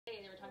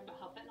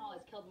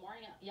killed more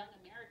young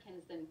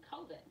Americans than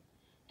COVID.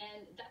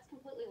 And that's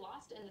completely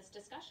lost in this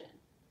discussion.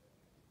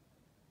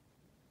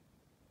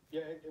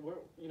 Yeah,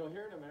 we're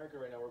here in America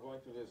right now. We're going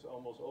through this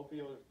almost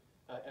opioid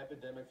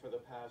epidemic for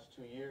the past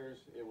 2 years.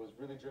 It was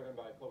really driven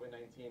by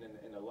COVID-19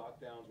 and the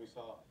lockdowns. We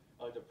saw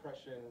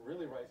depression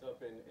really rise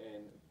up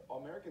in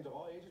Americans of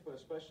all ages, but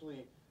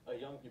especially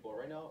young people.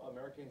 Right now,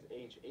 Americans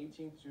age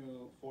 18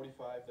 to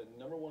 45, the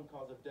 #1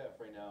 cause of death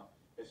right now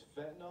is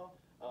fentanyl.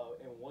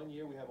 In 1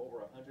 year, we have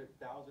over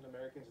 100,000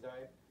 Americans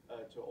died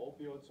to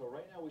opioids. So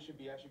right now, we should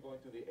be actually going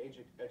through the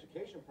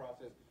education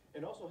process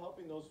and also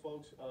helping those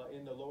folks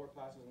in the lower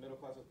classes, middle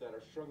classes that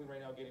are struggling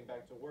right now getting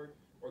back to work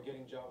or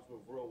getting jobs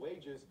with real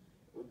wages.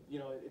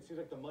 It seems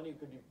like the money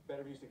could be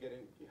better used to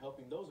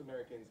helping those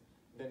Americans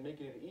than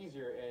making it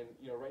easier. And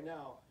right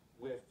now,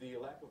 with the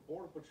lack of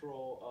Border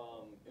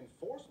Patrol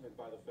enforcement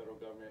by the federal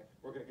government,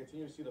 we're going to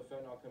continue to see the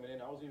fentanyl coming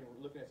in. I was even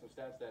looking at some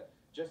stats that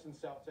just in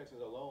South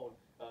Texas alone,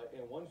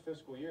 in one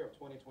fiscal year of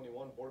 2021,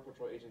 Border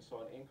Patrol agents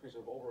saw an increase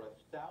of over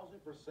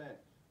 1,000%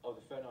 of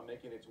the fentanyl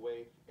making its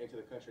way into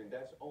the country, and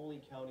that's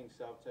only counting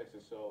South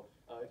Texas. So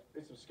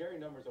it's some scary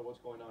numbers of what's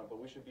going on, but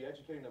we should be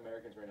educating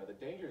Americans right now the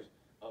dangers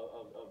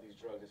of these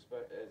drugs,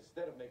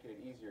 instead of making it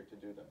easier to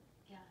do them.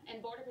 Yeah,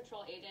 and Border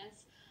Patrol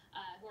agents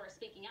who are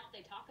speaking out,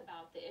 they talk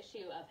about the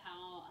issue of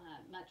how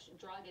much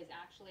drug is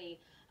actually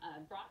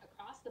brought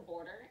across the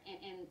border,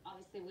 and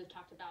obviously we've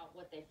talked about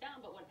what they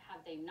found, but what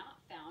have they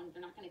not found?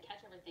 They're not going to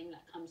catch everything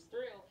that comes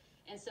through,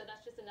 and so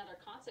that's just another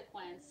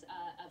consequence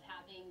of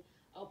having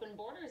open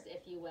borders,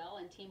 if you will,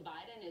 and Team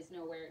Biden is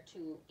nowhere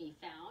to be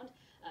found.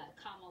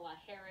 Kamala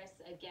Harris,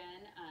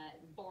 again,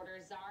 border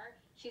czar.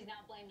 She's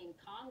now blaming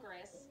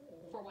Congress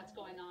for what's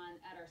going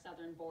on at our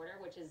southern border,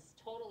 which is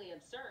totally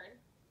absurd.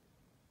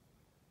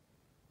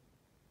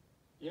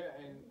 Yeah,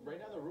 and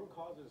right now the root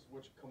causes,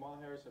 which Kamala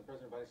Harris and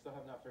President Biden still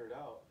have not figured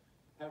out,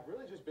 have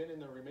really just been in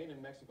the Remain in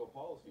Mexico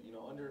policy.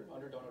 Under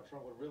Donald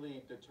Trump, what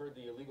really deterred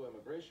the illegal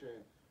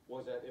immigration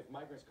was that if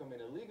migrants come in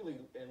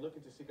illegally and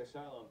looking to seek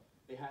asylum,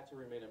 they had to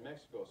remain in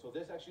Mexico. So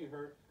this actually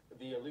hurt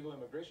the illegal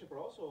immigration, but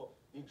also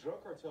the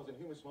drug cartels and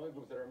human smuggling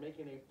groups that are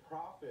making a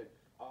profit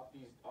off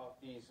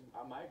these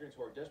migrants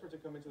who are desperate to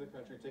come into the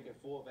country, taking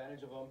full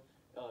advantage of them,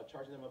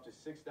 charging them up to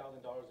 $6,000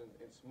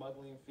 in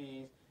smuggling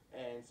fees.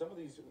 And some of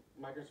these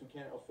migrants who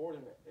can't afford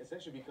them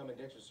essentially become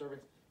indentured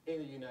servants in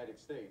the United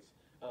States.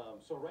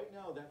 So right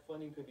now, that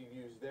funding could be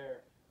used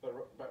there.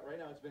 But right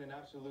now, it's been an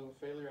absolute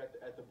failure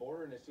at the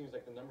border, and it seems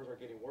like the numbers are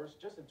getting worse.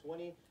 Just in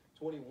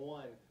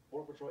 2021,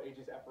 Border Patrol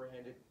agents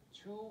apprehended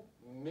 2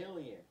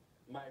 million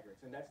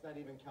migrants, and that's not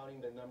even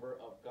counting the number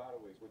of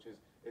gotaways,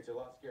 it's a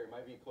lot scary. It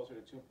might be closer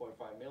to 2.5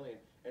 million.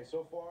 And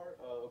so far,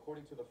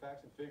 according to the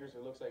facts and figures,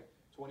 it looks like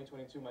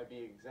 2022 might be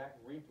an exact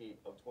repeat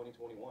of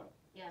 2021.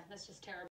 Yeah, that's just terrible.